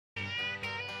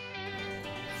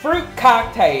fruit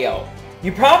cocktail.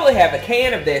 You probably have a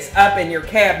can of this up in your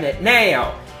cabinet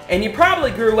now, and you probably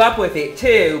grew up with it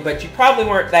too, but you probably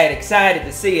weren't that excited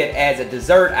to see it as a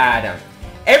dessert item.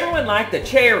 Everyone liked the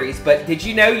cherries, but did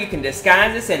you know you can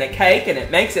disguise this in a cake and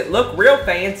it makes it look real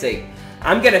fancy?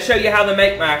 I'm going to show you how to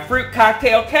make my fruit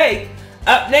cocktail cake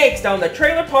up next on the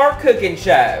Trailer Park Cooking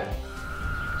Show.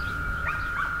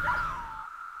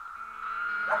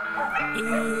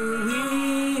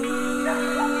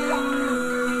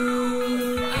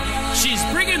 She's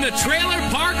bringing the trailer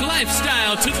park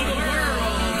lifestyle to the world.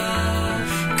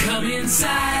 Come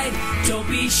inside, don't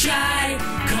be shy,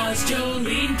 cause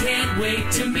Jolene can't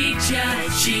wait to meet ya.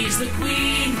 She's the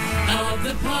queen of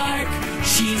the park.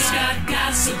 She's got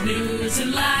gossip, news,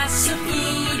 and lots of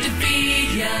food to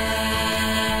feed ya.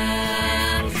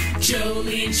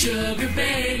 Jolene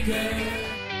Sugarbaker.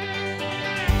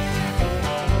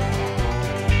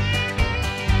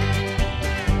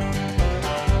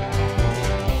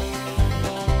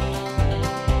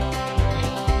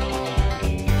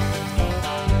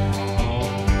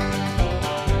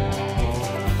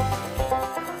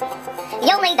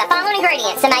 You'll need the following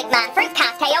ingredients to make my fruit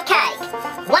cocktail cake.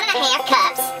 1½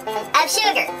 cups of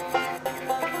sugar.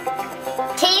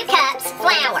 2 cups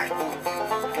flour.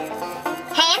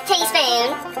 ½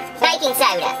 teaspoon baking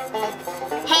soda.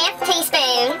 ½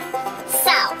 teaspoon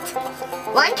salt.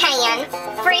 1 can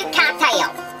fruit cocktail.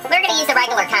 We're going to use the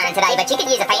regular kind today, but you could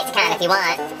use a fancy kind if you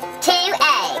want. 2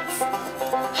 eggs.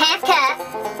 ½ cup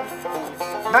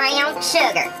brown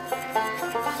sugar.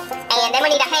 And then we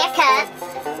need a ½ cup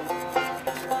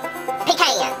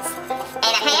pecans, and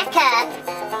a ½ cup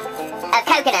of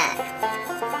coconut.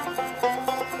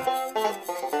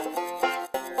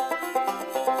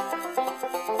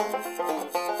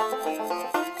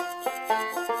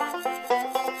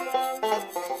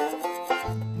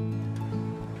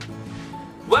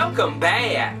 Welcome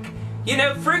back. You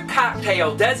know, fruit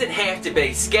cocktail doesn't have to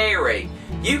be scary.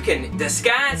 You can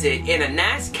disguise it in a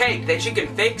nice cake that you can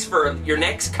fix for your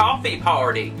next coffee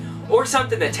party or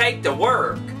something to take to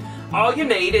work. All you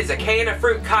need is a can of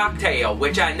fruit cocktail,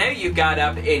 which I know you've got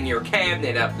up in your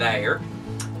cabinet up there.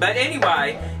 But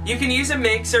anyway, you can use a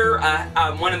mixer,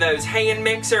 one of those hand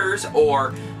mixers,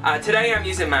 or today I'm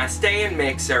using my stand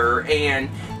mixer, and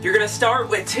you're going to start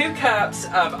with 2 cups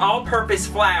of all-purpose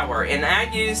flour, and I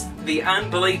use the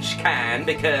unbleached kind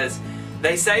because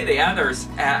they say the others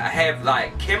have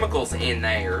like chemicals in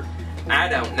there. I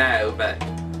don't know, but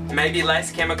maybe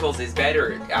less chemicals is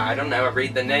better. I don't know. I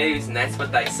read the news and that's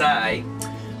what they say.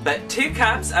 But 2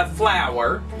 cups of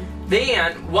flour,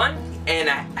 then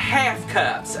 1½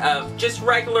 cups of just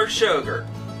regular sugar.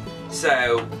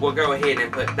 So we'll go ahead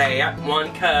and put that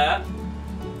 1 cup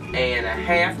and a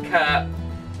 ½ cup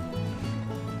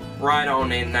right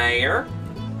on in there.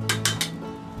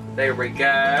 There we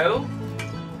go.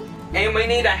 And we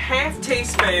need a ½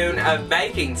 teaspoon of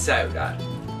baking soda.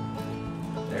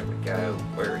 There we go.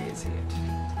 Where is it?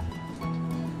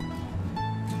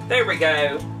 There we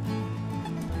go.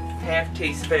 ½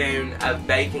 teaspoon of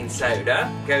baking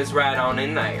soda goes right on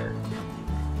in there.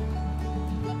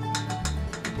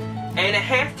 And a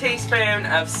 ½ teaspoon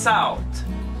of salt.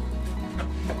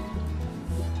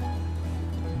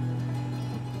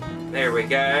 There we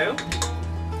go.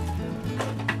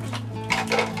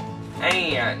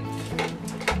 And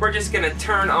we're just going to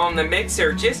turn on the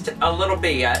mixer just a little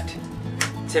bit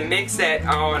to mix that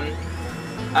on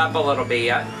up a little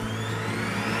bit.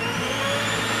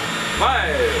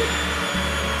 Whoa!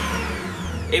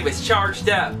 It was charged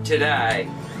up today.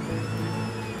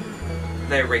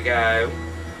 There we go.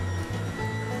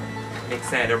 Mix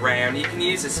that around. You can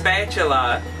use a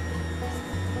spatula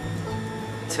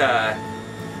to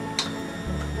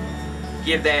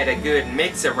give that a good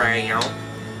mix around.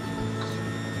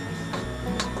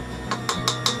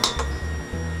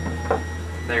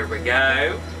 There we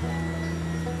go.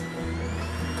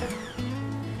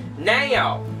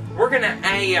 Now, we're going to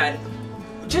add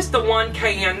just the 1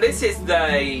 can. This is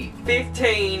the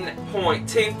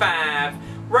 15.25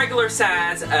 regular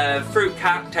size of fruit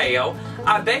cocktail.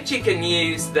 I bet you can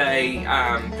use the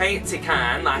fancy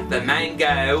kind, like the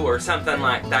mango or something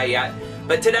like that.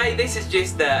 But today, this is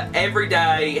just the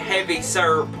everyday heavy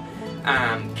syrup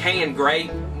canned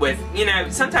grape with, you know,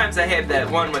 sometimes they have that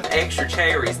one with extra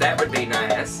cherries. That would be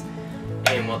nice.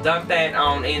 And we'll dump that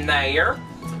on in there.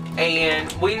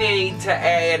 And we need to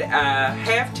add a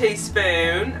 ½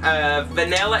 teaspoon of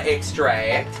vanilla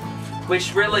extract,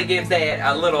 which really gives that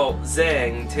a little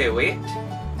zing to it.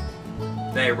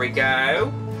 There we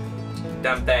go.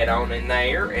 Dump that on in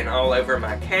there and all over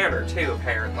my counter too,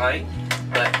 apparently.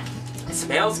 But it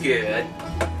smells good.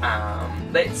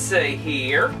 Let's see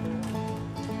here.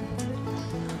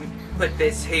 put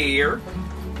this here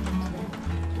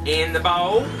in the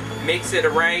bowl, mix it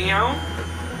around.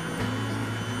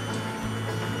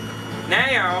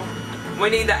 Now, we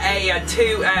need to add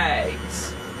 2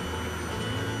 eggs.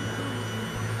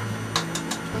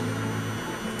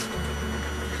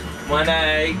 One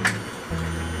egg,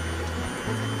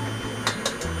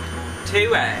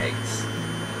 2 eggs.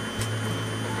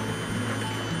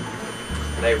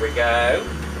 There we go.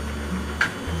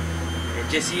 And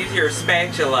just use your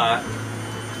spatula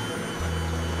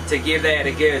to give that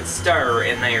a good stir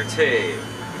in there too.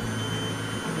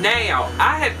 Now,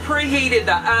 I have preheated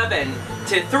the oven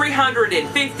to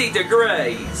 350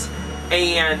 degrees,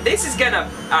 and this is going to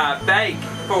bake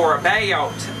for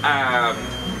about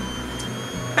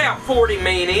 40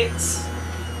 minutes.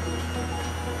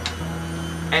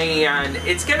 And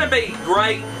it's going to be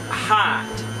great hot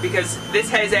because this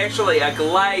has actually a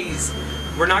glaze.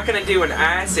 We're not going to do an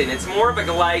icing, it's more of a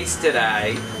glaze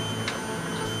today.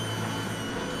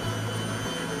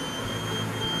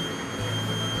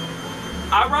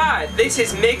 Alright, this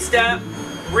is mixed up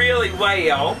really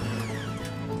well.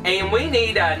 And we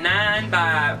need a 9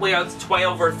 by, well, it's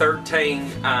 12 or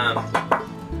 13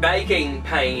 baking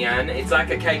pan. It's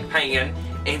like a cake pan.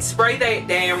 And spray that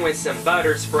down with some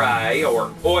butter spray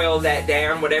or oil that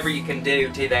down, whatever you can do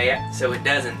to that so it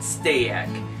doesn't stick.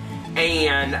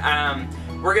 And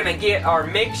we're going to get our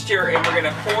mixture and we're going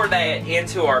to pour that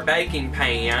into our baking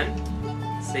pan.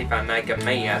 See if I make a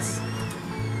mess.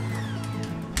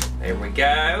 There we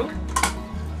go.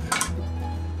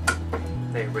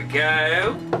 There we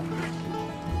go.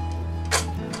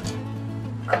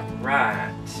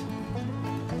 Alright.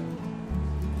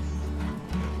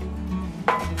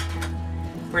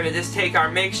 We're going to just take our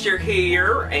mixture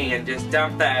here and just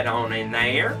dump that on in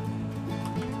there.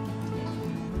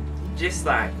 Just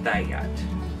like that.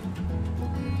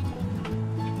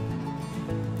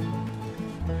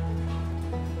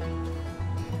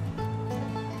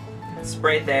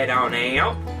 Spread that on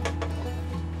out.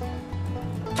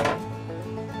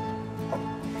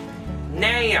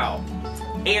 Now,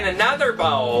 in another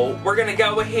bowl, we're going to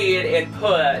go ahead and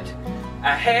put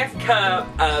a 1/2 cup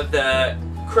of the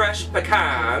crushed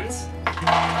pecans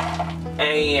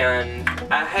and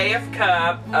a 1/2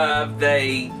 cup of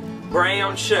the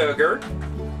brown sugar.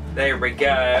 There we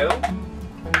go.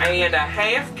 And a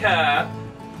 1/2 cup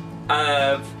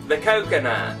of the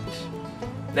coconut.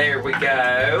 There we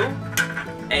go.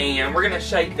 And we're going to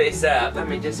shake this up. Let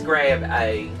me just grab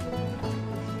a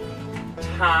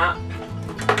top.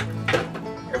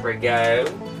 There we go.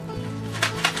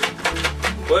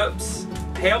 Whoops.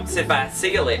 Helps if I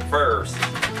seal it first.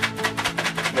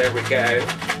 There we go.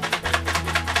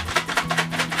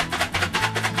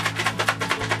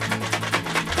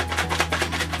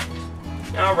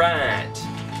 Alright.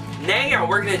 Now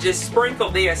we're going to just sprinkle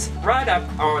this right up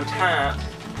on top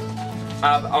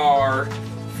of our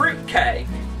fruit cake.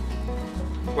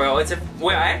 Well,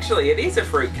 actually it is a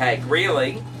fruit cake,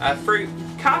 really. A fruit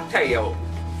cocktail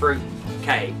fruit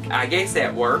cake. I guess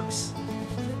that works.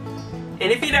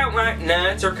 And if you don't like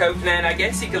nuts or coconut, I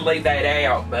guess you could leave that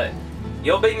out, but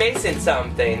you'll be missing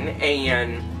something.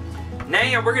 And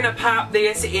now we're going to pop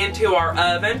this into our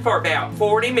oven for about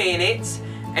 40 minutes.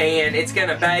 And it's going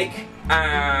to bake,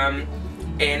 and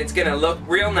it's going to look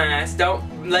real nice.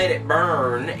 Don't let it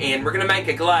burn. And we're going to make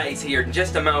a glaze here in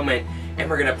just a moment. And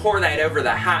we're going to pour that over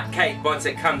the hot cake once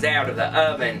it comes out of the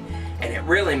oven. And it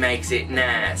really makes it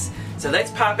nice. So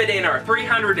let's pop it in our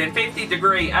 350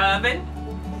 degree oven.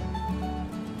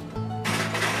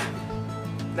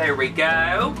 There we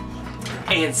go.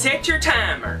 And set your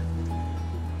timer.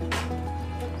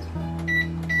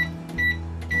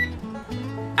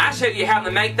 I'll show you how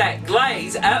to make that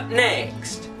glaze up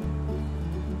next.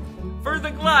 For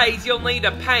the glaze, you'll need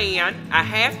a pan, a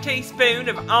 1/2 teaspoon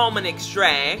of almond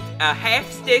extract, a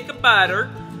 1/2 stick of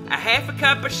butter, a 1/2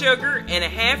 cup of sugar, and a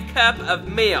 1/2 cup of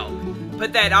milk.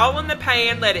 Put that all in the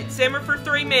pan, let it simmer for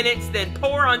 3 minutes, then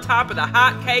pour on top of the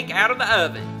hot cake out of the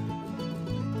oven.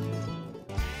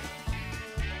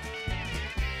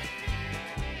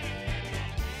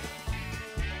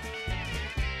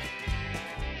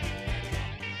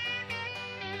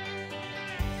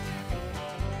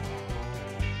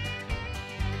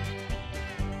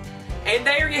 And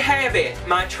there you have it,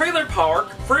 my trailer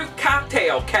park fruit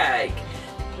cocktail cake.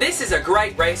 This is a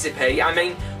great recipe. I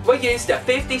mean, we used a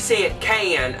 50-cent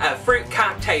can of fruit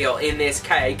cocktail in this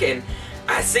cake, and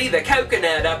I see the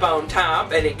coconut up on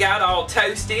top, and it got all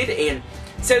toasted, and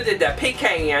so did the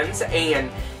pecans,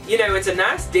 and you know, it's a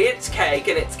nice dense cake,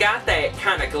 and it's got that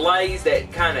kind of glaze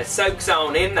that kind of soaks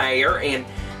on in there, and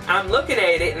I'm looking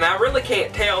at it, and I really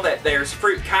can't tell that there's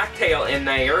fruit cocktail in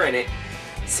there, and it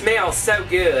smells so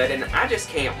good, and I just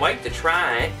can't wait to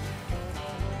try it.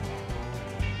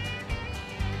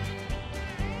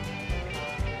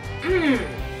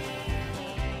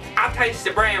 I taste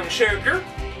the brown sugar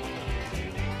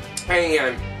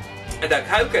and the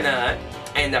coconut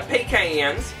and the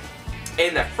pecans,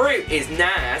 and the fruit is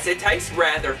nice. It tastes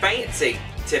rather fancy,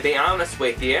 to be honest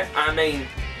with you. I mean,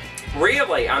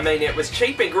 really, it was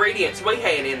cheap ingredients we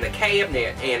had in the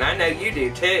cabinet, and I know you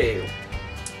do too.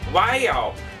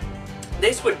 Wow,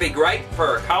 this would be great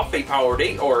for a coffee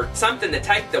party or something to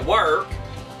take to work.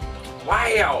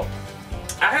 Wow.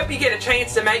 I hope you get a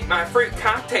chance to make my fruit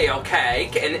cocktail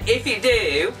cake, and if you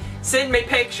do, send me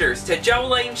pictures to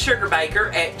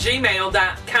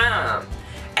jolenesugarbaker@gmail.com.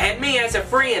 Add me as a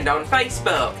friend on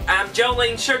Facebook. I'm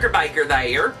Jolene Sugarbaker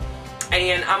there,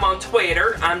 and I'm on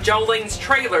Twitter. I'm Jolene's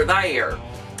Trailer there.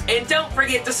 And don't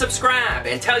forget to subscribe,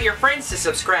 and tell your friends to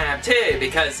subscribe too,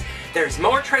 because there's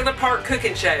more trailer park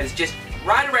cooking shows just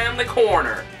right around the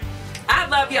corner. I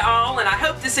love you all, and I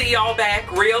hope to see y'all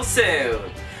back real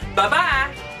soon.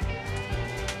 Bye-bye.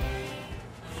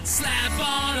 Slap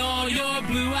on all your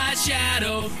blue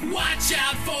eyeshadow. Watch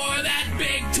out for that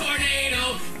big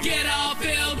tornado. Get all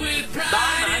filled with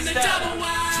pride in the double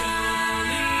wide.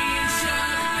 Jolene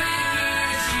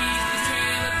Sugarbaker, she's the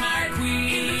trailer park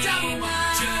queen. In the double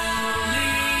wide.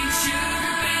 Jolene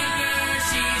Sugarbaker,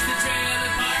 she's the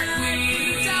trailer park queen.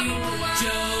 In the double wide.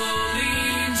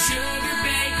 Jolene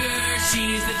Sugarbaker,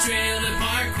 she's the trailer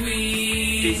park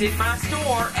queen. Visit my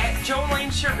store at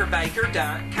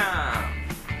jolenesugarbaker.com.